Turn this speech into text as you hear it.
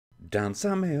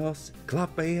Dansa med oss,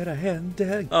 klappa era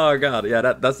händer. Oh god,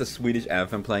 yeah, that's the Swedish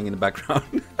anthem playing in the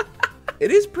background.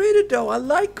 It is pretty though, I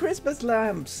like Christmas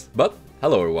lamps. But,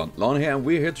 hello everyone, Lon here, and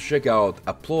we're here to check out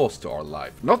Applause to Our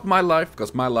Life. Not my life,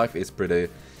 because my life is pretty...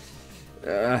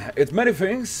 it's many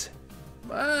things,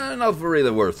 not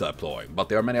really worth applauding, but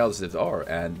there are many others that are.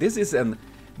 And this is a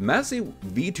massive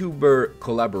VTuber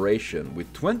collaboration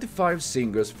with 25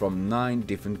 singers from 9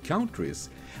 different countries.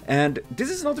 And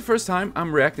this is not the first time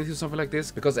I'm reacting to something like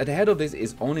this, because at the head of this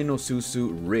is Oni no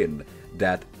Suzu Rin,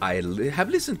 that I have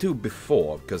listened to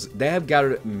before, because they have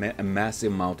gathered a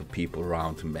massive amount of people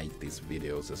around to make these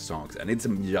videos and songs, and it's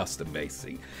just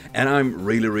amazing. And I'm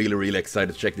really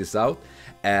excited to check this out.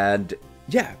 And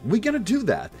yeah, we're gonna do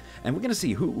that, and we're gonna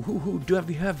see who do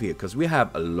we have here, because we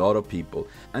have a lot of people.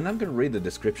 And I'm gonna read the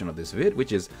description of this vid,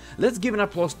 which is, let's give an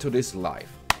applause to this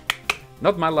life.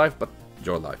 Not my life, but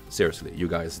your life. Seriously, you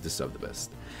guys deserve the best.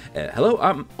 Hello,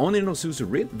 I'm Oni no Suzu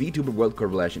Rin. VTuber World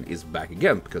Collaboration is back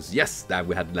again, because yes, that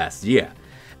we had last year.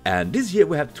 And this year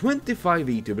we have 25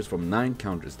 VTubers from 9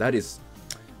 countries. That is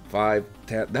 5,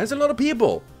 10, that's a lot of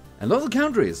people, and a lot of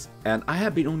countries. And I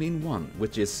have been only in one,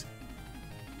 which is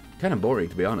kind of boring,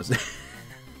 to be honest.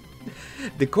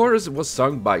 The chorus was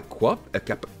sung by Quap, a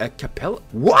cappella.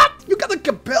 What? You got a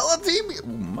cappella team? Oh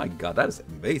my god, that is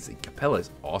amazing. Cappella is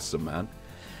awesome, man.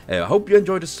 I hope you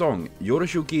enjoyed the song.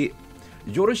 Yoroshiku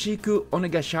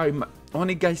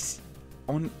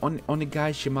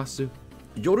onegaishimasu.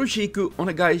 Yoroshiku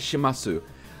onegaishimasu.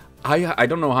 I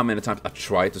don't know how many times I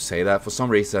tried to say that. For some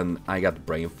reason, I got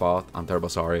brain fart. I'm terrible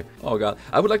sorry. Oh god.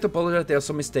 I would like to apologize. There are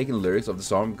some mistaken lyrics of the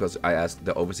song, because I asked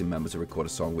the overseas members to record a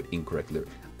song with incorrect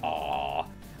lyrics. Aww.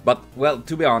 But, well,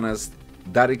 to be honest,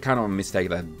 that is kind of a mistake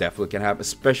that definitely can happen,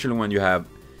 especially when you have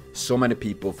so many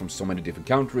people from so many different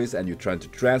countries and you're trying to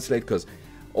translate, because,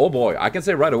 oh boy, I can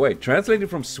say right away, translating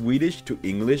from Swedish to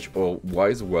English or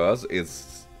vice versa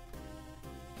is...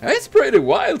 it's pretty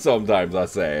wild sometimes, I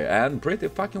say, and pretty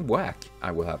fucking whack,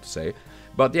 I will have to say.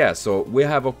 But yeah, so we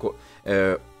have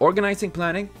organizing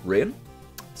planning, Rin.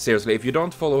 Seriously, if you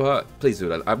don't follow her, please do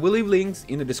that. I will leave links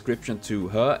in the description to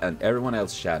her and everyone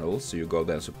else's channels, so you go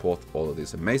there and support all of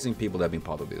these amazing people that have been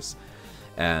part of this.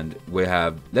 And we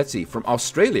have, let's see, from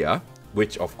Australia,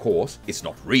 which of course is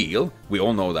not real. We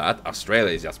all know that.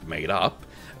 Australia is just made up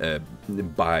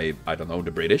by, I don't know, the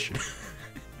British.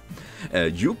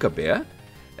 Yuka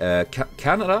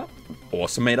Canada,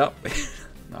 also made up.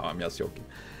 No, I'm just joking.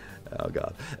 Oh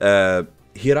god.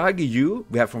 eJRTU,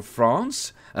 we have from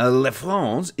France. Le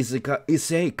France is a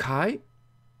Kai.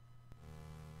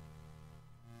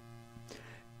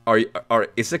 Are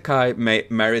Isekai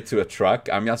married to a truck?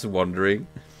 I'm just wondering.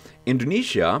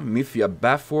 Indonesia, Mifia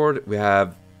Bafford. We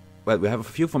have a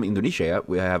few from Indonesia.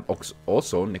 We have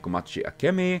also Nekomachi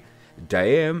Akemi,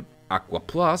 Daem, Aqua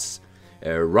Plus,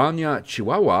 Rania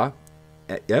Chihuahua,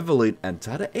 Evelyn, and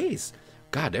Tada Ace.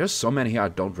 God, there's so many here I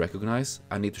don't recognize.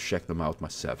 I need to check them out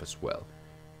myself as well.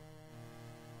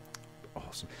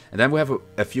 Awesome. And then we have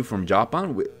a few from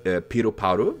Japan with Piro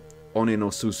Paru, Oni no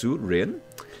Suzu Rin,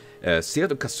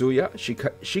 Seto Kazuya,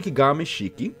 Shikigami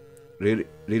Shiki,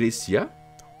 Ririsia.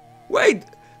 Wait!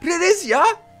 Ririsia?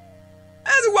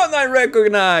 That's the one I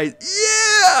recognize!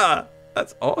 Yeah!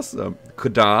 That's awesome.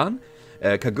 Kodan,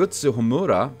 Kagutsu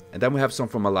Homura, and then we have some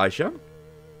from Malaysia.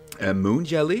 Moon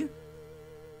Jelly.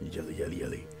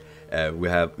 Jelly. We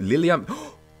have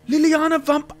Liliana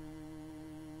Vamp.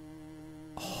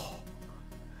 Oh.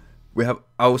 We have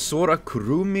Aosora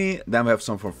Kurumi. Then we have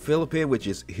some from Philippines, which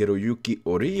is Hiroyuki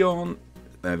Orion.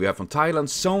 We have from Thailand,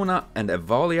 Sona and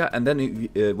Evalia. And then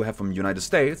we have from United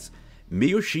States,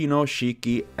 Miyoshino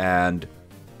Shiki and...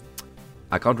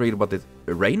 I can't read about it.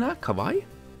 Reina Kawai?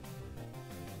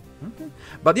 Okay.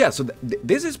 But yeah, so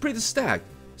this is pretty stacked.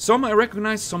 Some I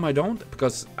recognize, some I don't,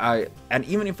 because and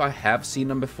even if I have seen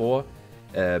them before,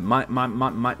 my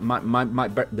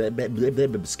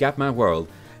Scatman world,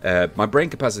 my brain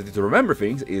capacity to remember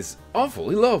things is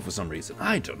awfully low for some reason.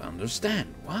 I don't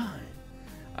understand why.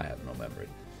 I have no memory.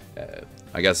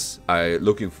 I guess I'm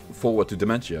looking forward to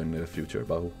dementia in the future,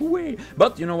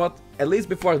 but you know what? At least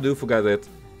before I do forget it,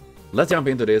 let's jump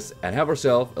into this and have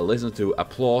ourselves a listen to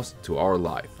Applause to Our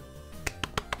Life.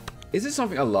 Is this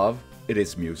something I love? It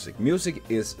is music. Music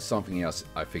is something else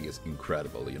I think is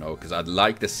incredible, you know, because I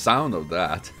like the sound of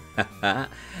that.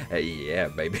 Yeah,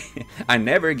 baby. I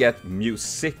never get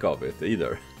music of it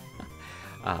either.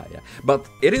 Yeah. But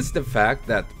it is the fact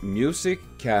that music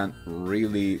can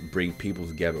really bring people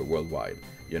together worldwide,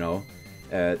 you know.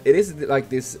 It is like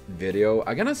this video.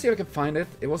 I'm gonna see if I can find it.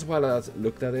 It was a while I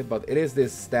looked at it, but it is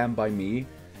this Stand By Me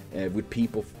with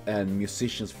people and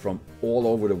musicians from all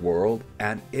over the world,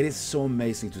 and it is so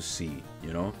amazing to see,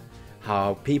 you know,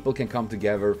 how people can come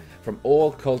together from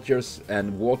all cultures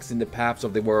and walks in the paths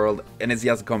of the world, and it's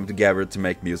just come together to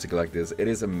make music like this. It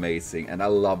is amazing, and I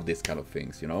love this kind of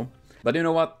things, you know. But you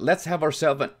know what? Let's have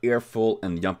ourselves an earful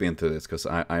and jump into this, because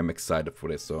I'm excited for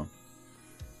this. So.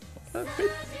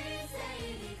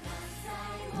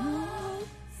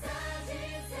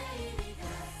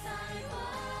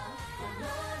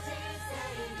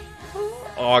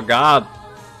 Oh God!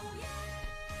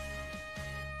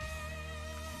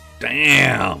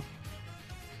 Damn!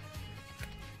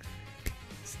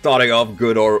 Starting off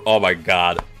good, or oh my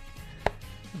God!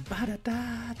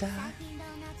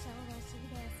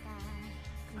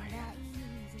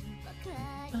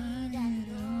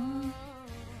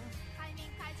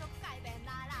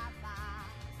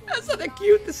 That's such a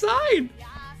cute design!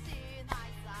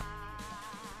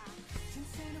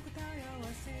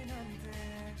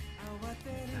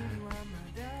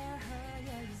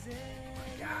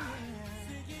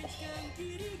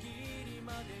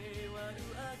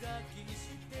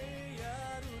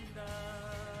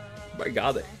 I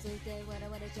got it.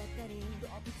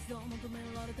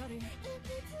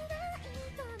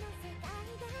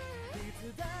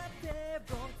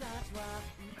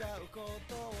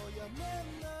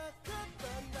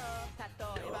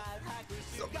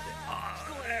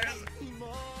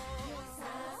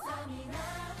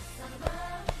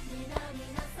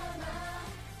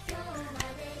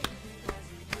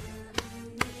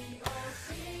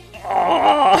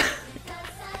 Oh.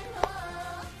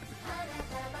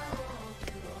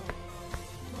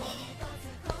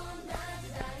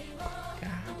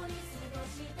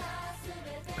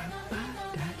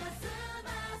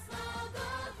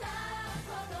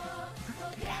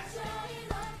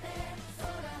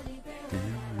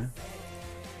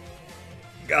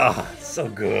 God, so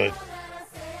good.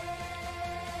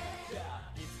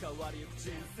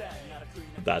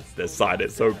 That's the side,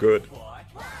 it's so good.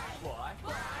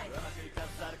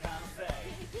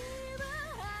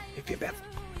 If you bet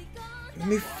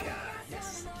Mafia,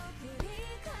 yes.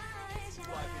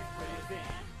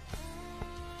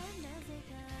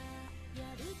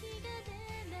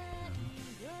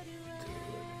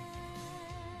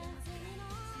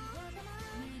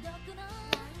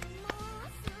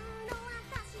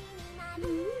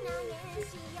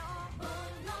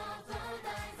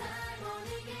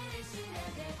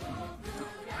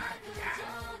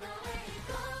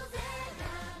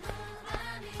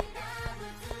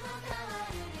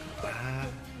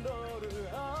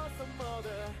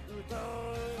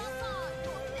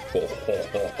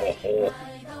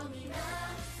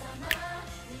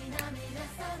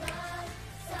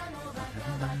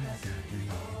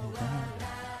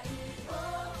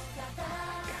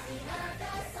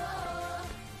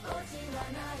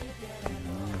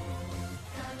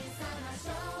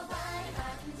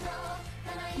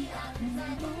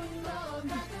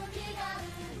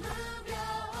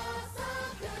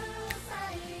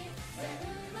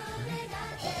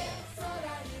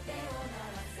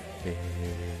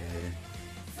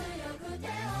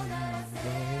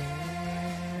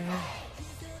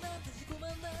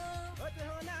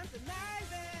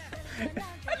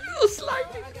 A little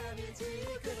sliding.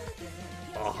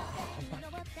 Oh.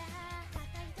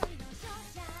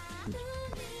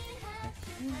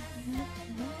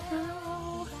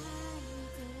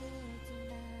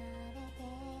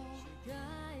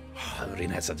 Oh,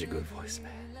 Rina has such a good voice,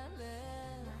 man.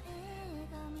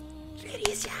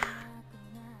 Delícia.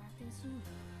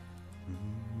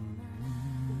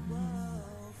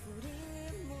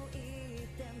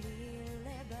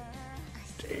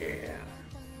 Damn.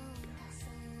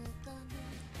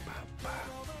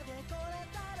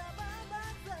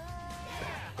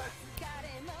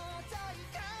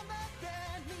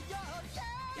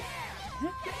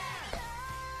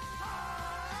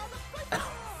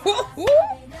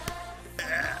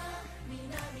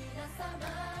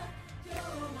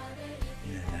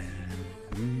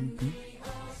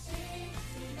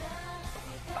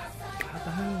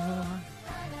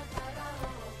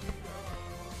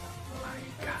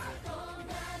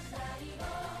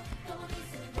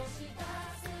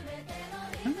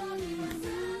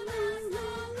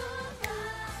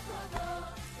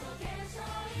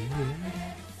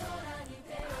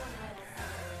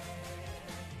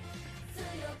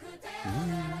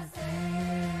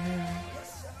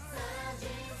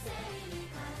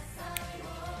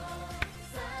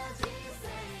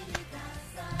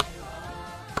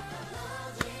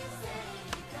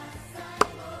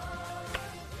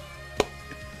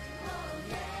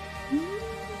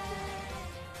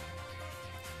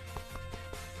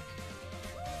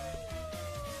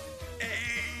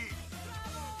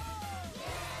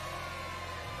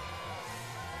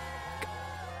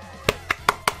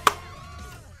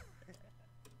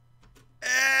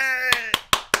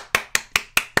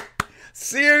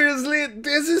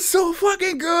 this is so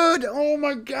fucking good! Oh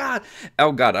my god!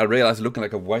 Oh god, I realized looking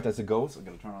like a white as a ghost. I'm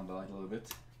gonna turn on the light a little bit.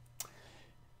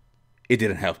 It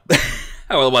didn't help.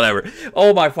 Well, whatever.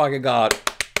 Oh my fucking god.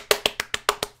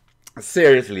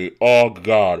 Seriously, oh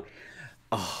god.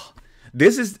 Oh,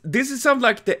 this is something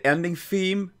like the ending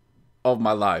theme of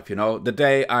my life, you know? The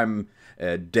day I'm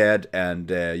dead and,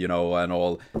 you know, and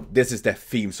all. This is the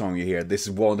theme song you hear. This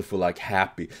is wonderful, like,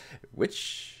 happy.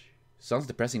 Which sounds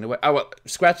depressing in a way. Oh, well,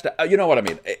 scratch that. You know what I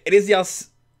mean. It is just,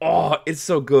 oh, it's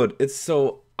so good. It's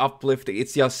so uplifting.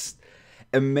 It's just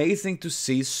amazing to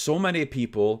see so many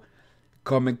people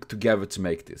coming together to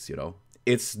make this, you know?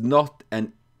 It's not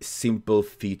an simple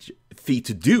feat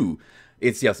to do.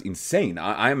 It's just insane.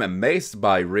 I'm amazed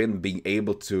by Rin being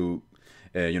able to,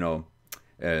 you know,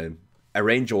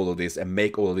 arrange all of this and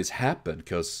make all of this happen,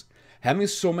 because having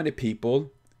so many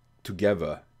people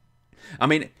together, I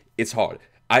mean, it's hard.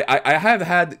 I have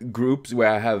had groups where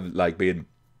I have like been,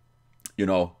 you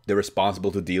know, they're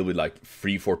responsible to deal with like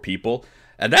 3-4 people,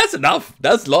 and that's enough.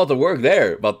 That's a lot of work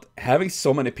there. But having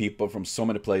so many people from so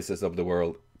many places of the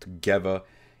world together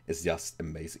is just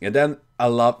amazing. And then I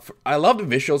love the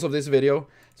visuals of this video.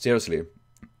 Seriously,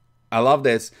 I love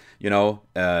this. You know,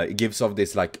 it gives off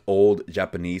this like old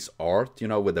Japanese art, you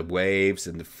know, with the waves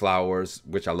and the flowers,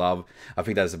 which I love. I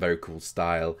think that's a very cool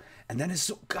style. And then it's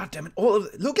so goddamn it!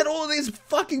 Look at all of these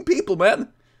fucking people, man.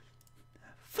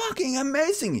 Fucking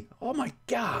amazing! Oh my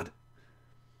god.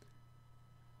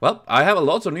 Well, I have a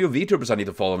lot of new VTubers I need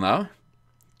to follow now.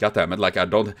 God damn it! Like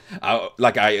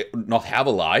I not have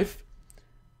a life.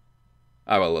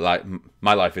 Well, like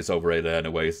my life is overrated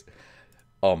anyways.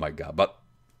 Oh my god! But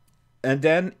and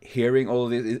then hearing all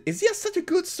of this, it's just such a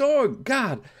good song.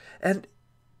 God, and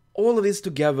all of this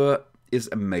together is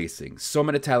amazing. So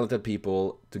many talented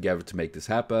people together to make this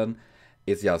happen.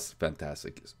 It's just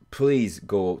fantastic. Please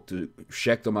go to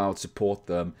check them out, support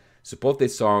them, support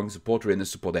this song, support Rin,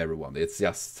 support everyone. It's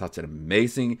just such an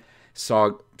amazing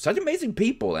song, such amazing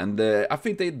people, and I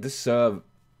think they deserve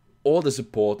all the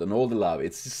support and all the love.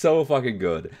 It's so fucking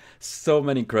good. So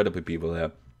many incredible people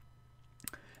there.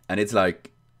 And it's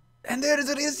like, and there it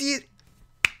is.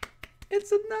 It's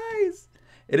so nice.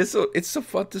 It's so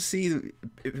fun to see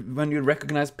when you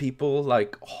recognize people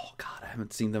like, oh god, I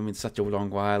haven't seen them in such a long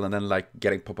while, and then like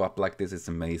getting pop up like this is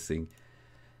amazing.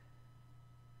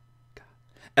 God.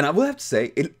 And I will have to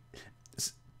say,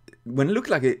 when it looked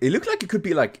like it could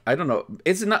be like, I don't know,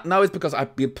 it's not now. It's because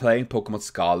I've been playing Pokemon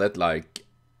Scarlet like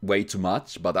way too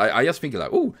much, but I just think like,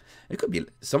 oh, it could be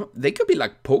they could be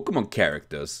like Pokemon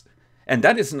characters, and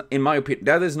that is, in my opinion,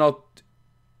 that is not,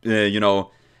 you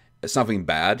know, something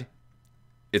bad.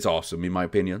 It's awesome, in my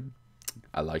opinion.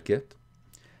 I like it.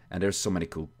 And there's so many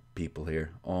cool people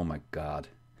here. Oh my god.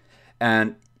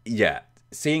 And yeah,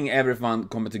 seeing everyone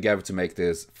coming together to make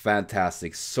this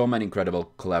fantastic. So many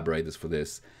incredible collaborators for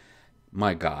this.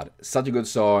 My god, such a good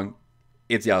song.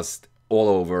 It's just all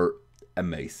over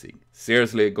amazing.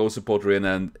 Seriously, go support Rin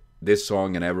and this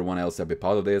song and everyone else that be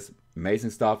part of this. Amazing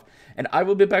stuff. And I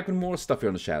will be back with more stuff here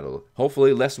on the channel.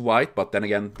 Hopefully less white, but then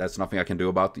again, that's nothing I can do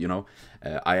about, you know.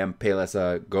 I am pale as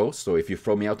a ghost, so if you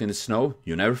throw me out in the snow,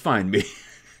 you never find me.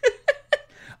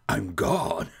 I'm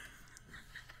gone.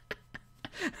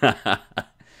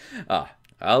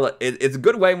 It's a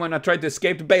good way when I try to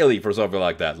escape the bay leaf or something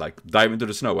like that, like dive into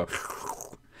the snow.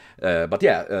 But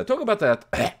yeah, talk about that.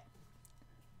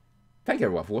 Thank you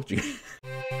everyone for watching.